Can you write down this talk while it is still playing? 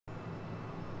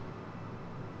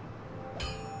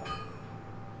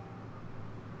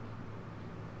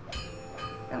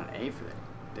pay for that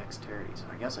dexterity, so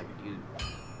I guess I could use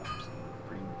some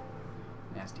pretty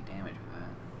nasty damage with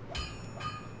that.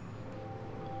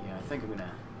 Yeah, I think I'm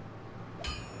gonna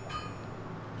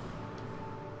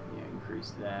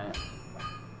increase that.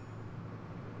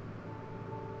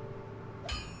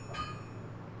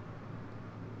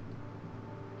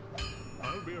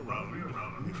 I'll be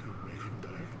around if you make it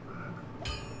back.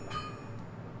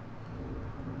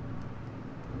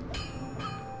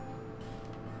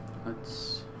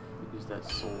 Let's use that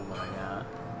soul that I got.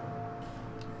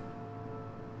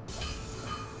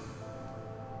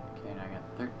 Okay, and I got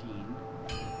 13.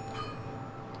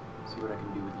 See what I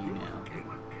can do with you now. Okay,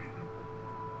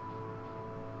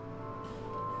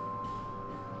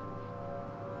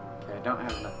 I don't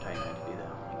have enough Titanite to do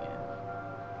that one again.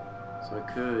 So I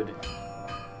could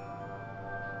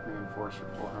reinforce for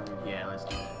 400. Yeah, let's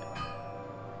do that.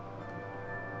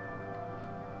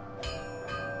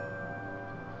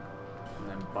 And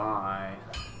then buy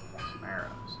some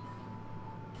arrows.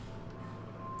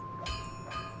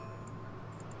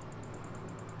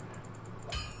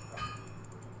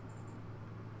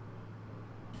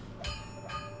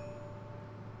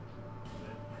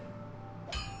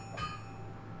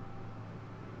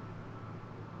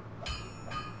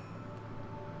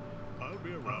 I'll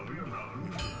be around if you make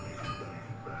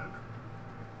it back.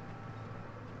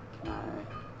 Can I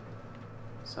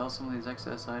sell some of these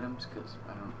excess items? Because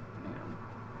I don't need them.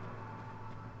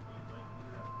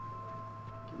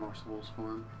 Get more souls for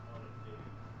them.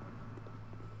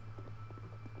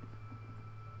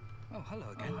 Oh,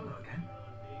 hello again. Hello again.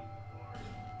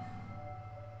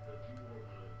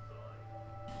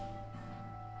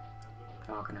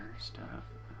 Falconer stuff.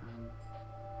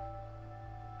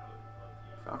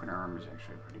 Falconer armor is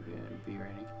actually pretty good. Be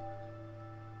ready.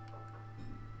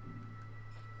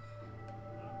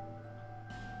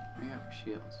 What do you have for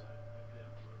shields?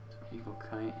 Eagle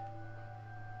kite.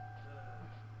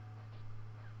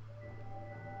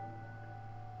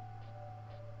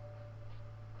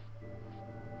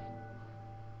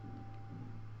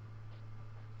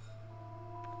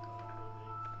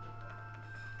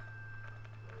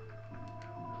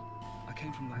 I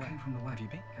came from the way. Have you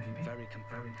been? Very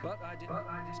comparing. But I didn't.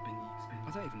 It's been. I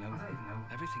don't even know.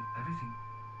 Everything.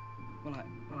 Well, I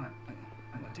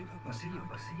do hope I see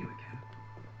you again.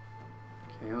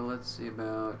 Okay, well, let's see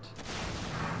about.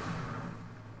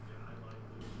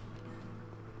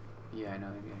 Yeah, I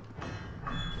know the game.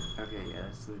 Okay, yeah,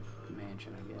 that's the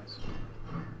mansion, I guess.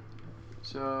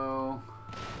 So,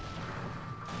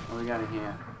 what we got in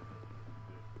here?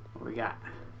 What we got?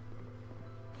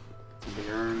 Some big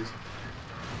urns.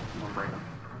 I'm gonna break them.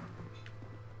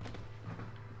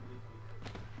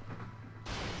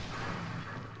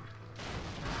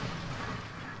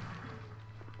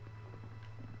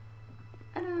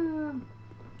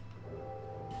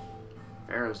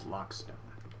 Pharaoh's Lockstone.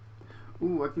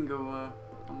 Ooh, I can go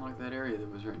unlock that area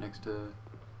that was right next to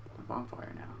the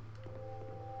bonfire now.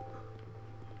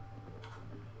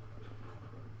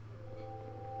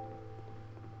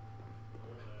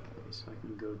 Okay, so I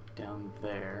can go down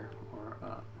there or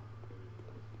up.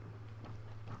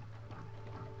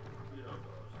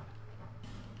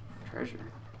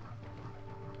 Treasure.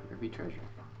 There be treasure.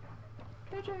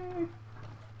 Treasure!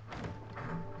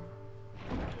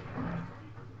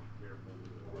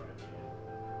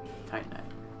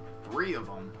 Titanite. 3 of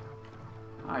them.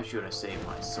 I should have saved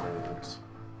my souls.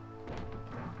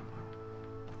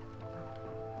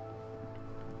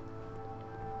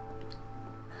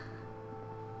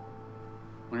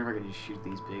 Wonder if I could just shoot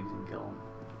these pigs and kill them.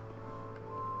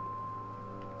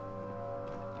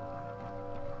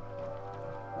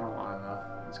 I don't want to though.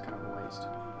 It's kind of a waste.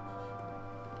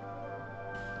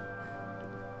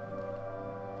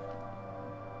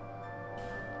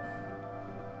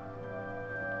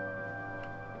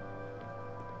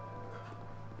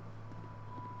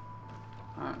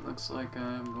 Alright, looks like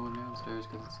I'm going downstairs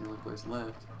because it's the only place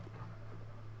left.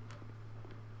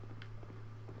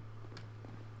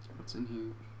 What's in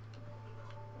here?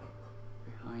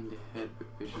 Behind the head with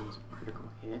visions of critical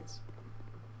hits.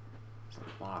 There's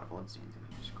a lot of bloodstains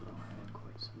in here. Scroll ahead,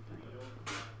 quite something.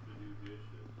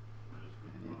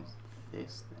 That is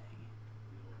this thing.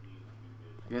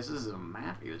 I guess this is a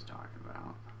map he was talking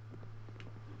about.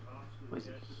 It was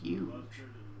huge.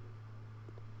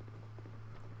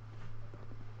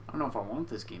 I don't know if I want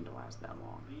this game to last that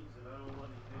long.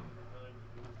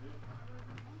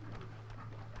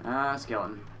 Ah,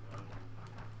 skeleton.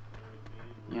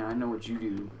 Yeah, I know what you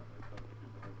do.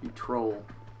 You troll.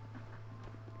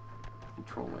 You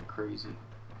troll like crazy.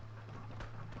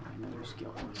 I know your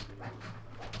skeletons.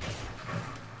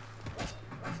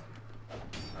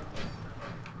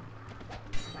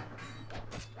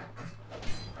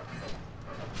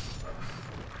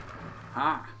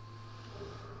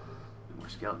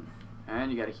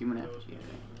 And you got a human effigy.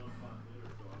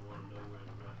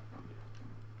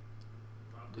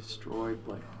 Destroyed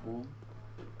black hole.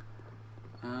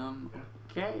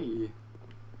 Okay.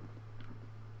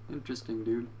 Interesting,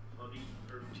 dude.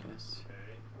 Chess.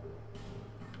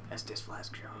 Estes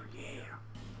flask jar, yeah.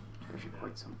 Treasure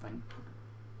quite something.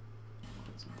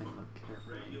 Quite something, look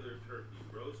carefully. Regular turkey,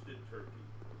 roasted turkey,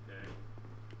 okay?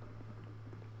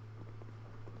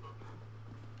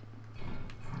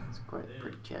 It's quite a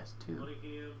pretty chest, too.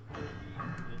 Cunningham, turkey,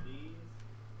 and these,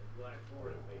 and black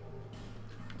forest bacon.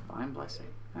 Divine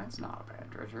blessing. That's not a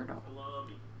bad treasure at all.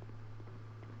 Salami.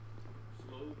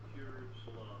 Slow cured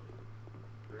salami.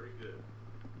 Very good.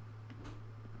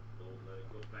 Don't let it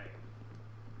go bad.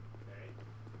 Okay?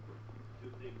 2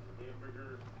 things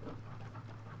hamburger,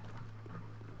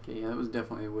 Okay, yeah, that was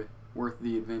definitely worth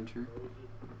the adventure. frozen,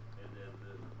 and then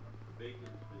the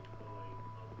bacon's been going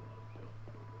on shelf.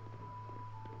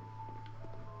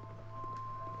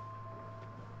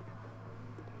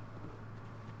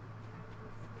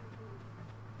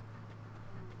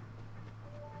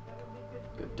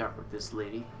 Go talk with this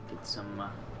lady. Get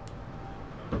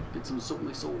some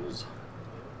soully souls.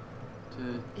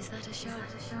 To Is that a shot?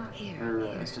 Here, Or,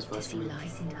 here, it's just to see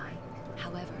flashing. light,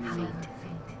 however faint.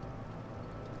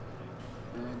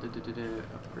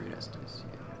 upgrade Estes.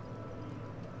 Yeah.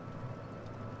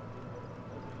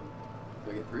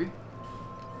 Do I get 3?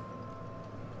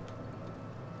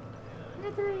 I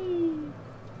got 3.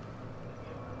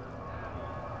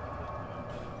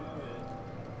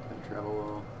 Time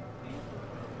travel.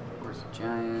 Where's the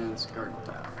Giants? Garden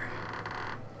Tower.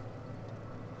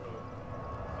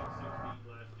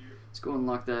 Let's go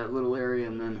unlock that little area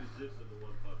and then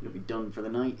you'll be done for the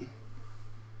night.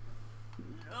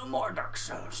 No more Dark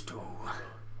Souls 2.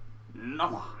 No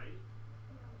more.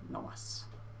 Namas.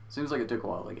 Seems like it took a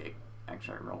while to get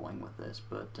actually rolling with this,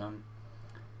 but I'm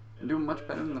doing much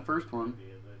better than the first one.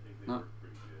 Not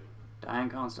dying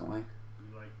constantly.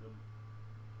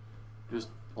 Just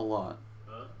a lot.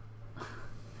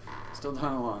 Still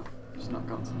dying a lot. Just not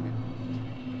constantly.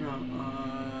 Yeah,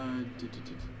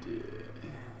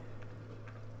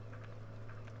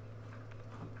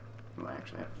 oh, I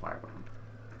actually have a fire weapon.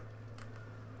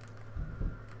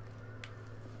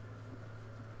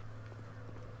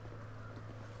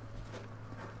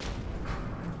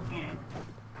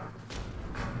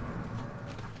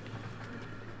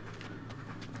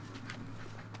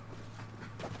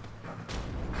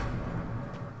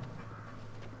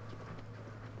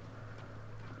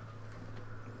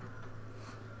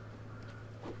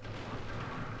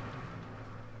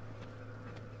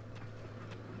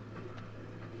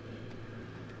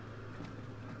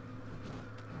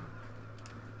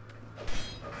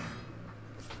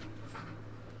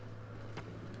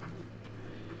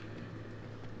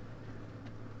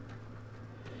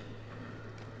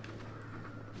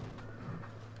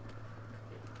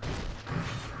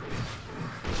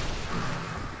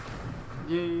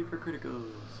 Yay for criticals!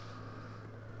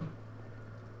 I'm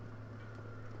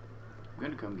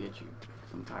gonna come get you,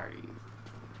 'cause I'm tired of you.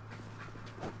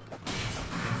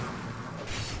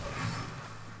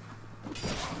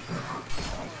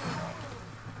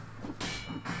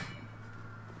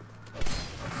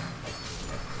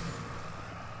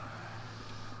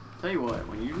 Tell you what,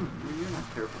 when you're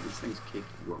not careful, these things kick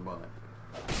your butt.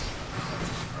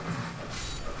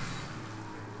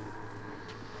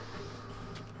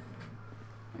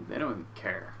 Like, they don't even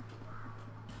care.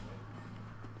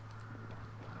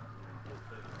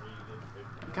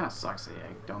 It kind of sucks that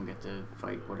I don't get to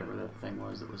fight whatever that thing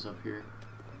was that was up here.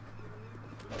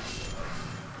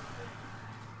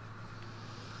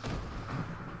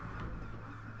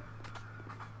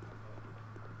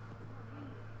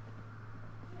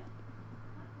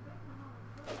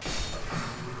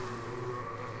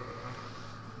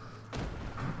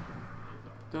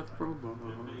 Death robot.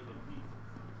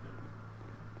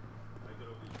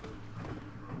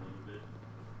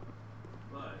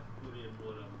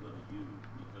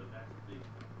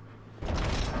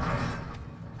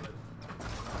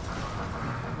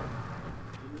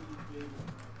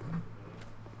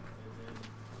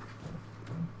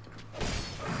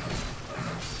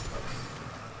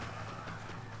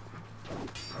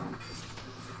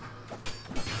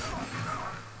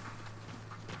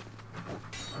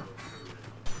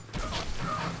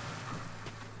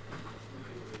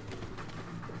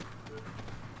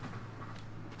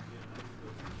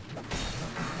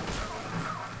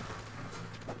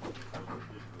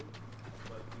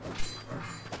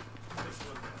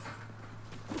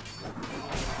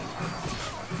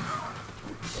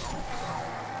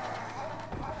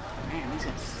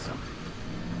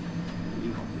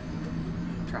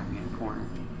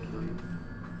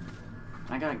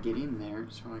 I gotta get in there,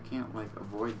 so I can't, like,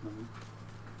 avoid them.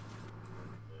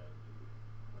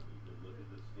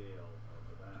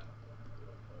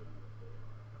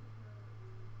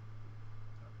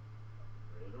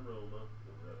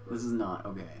 This is not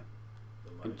okay.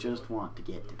 I just want to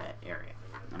get to that area,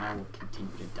 and I will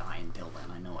continue to die until then.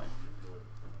 I know it.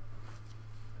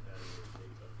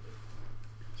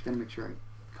 Just gotta make sure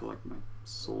I collect my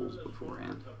souls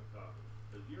beforehand.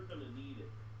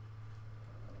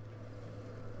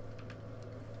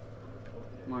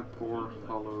 My poor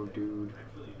hollow dude.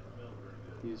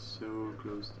 He's so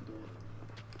close to death.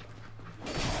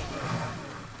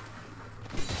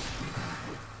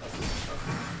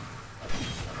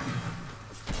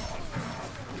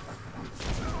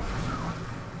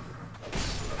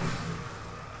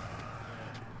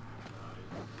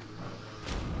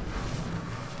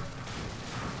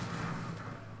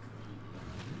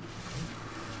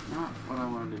 Not what I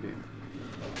wanted to do.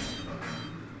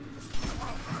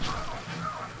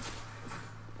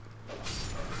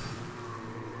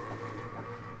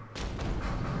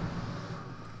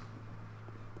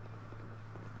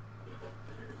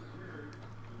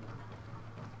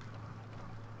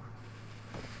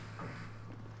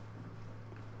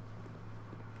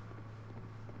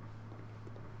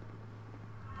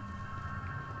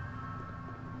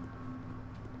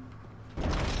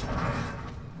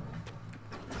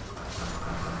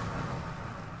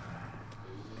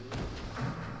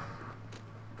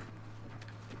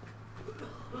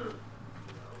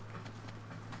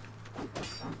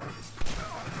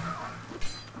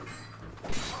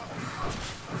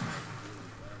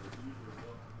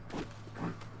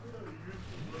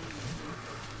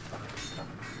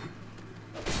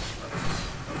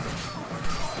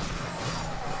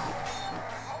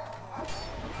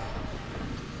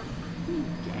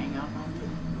 Gang up on me.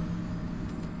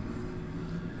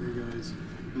 Hey guys,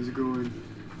 how's it going?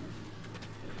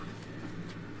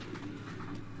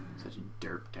 Such a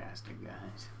derptastic,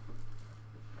 guys.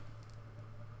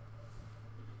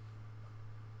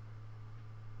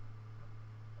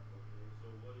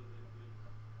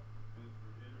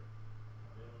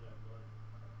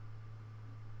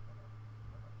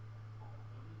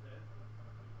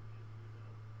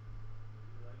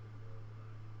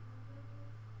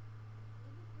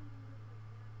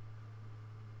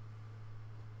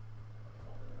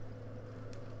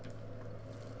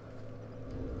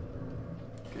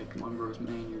 Okay, come on, bros,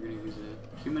 man, you're gonna use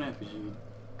a human effigy.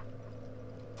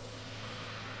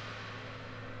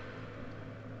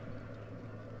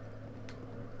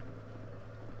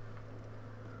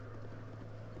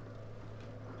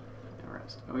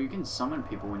 Arrest. Oh, you can summon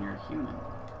people when you're a human.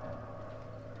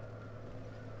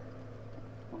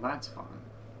 Well, that's fun.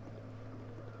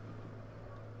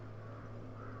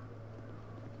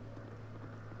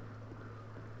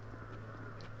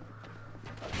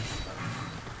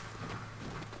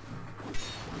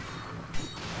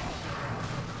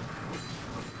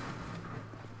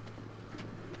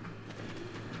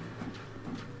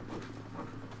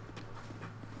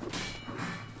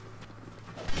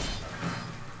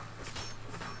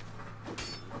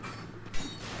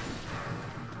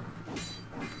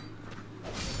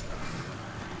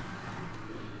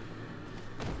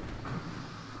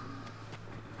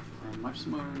 I'm much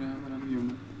smarter now that I'm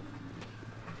human.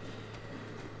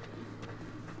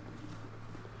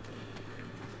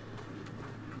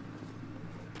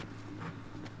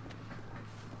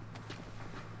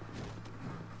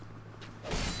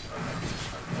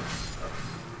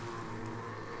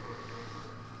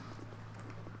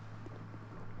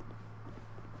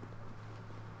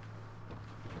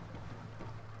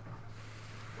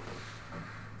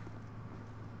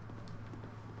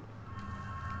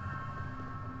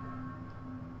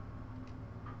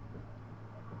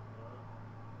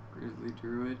 Grizzly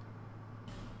Druid.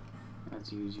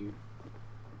 Let's use you.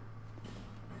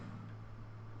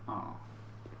 Oh.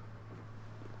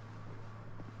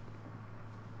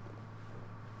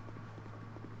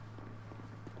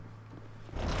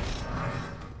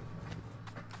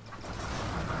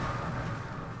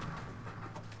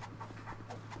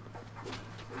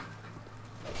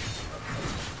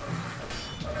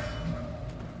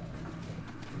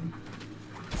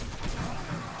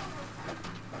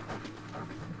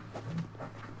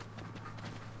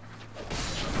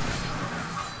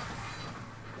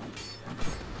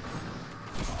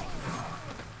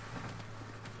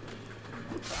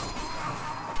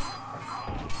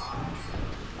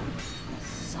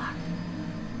 Suck.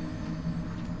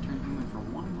 Turned human for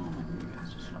one moment.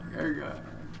 It's just like, hey guy,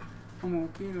 I'm gonna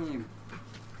kill him.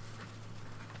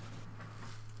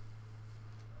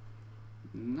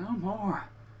 No more,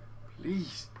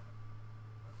 please.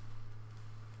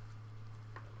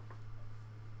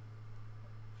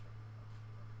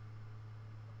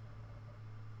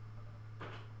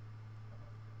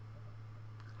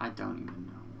 I don't even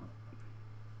know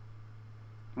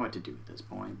what to do at this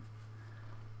point.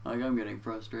 Like, I'm getting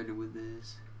frustrated with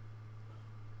this.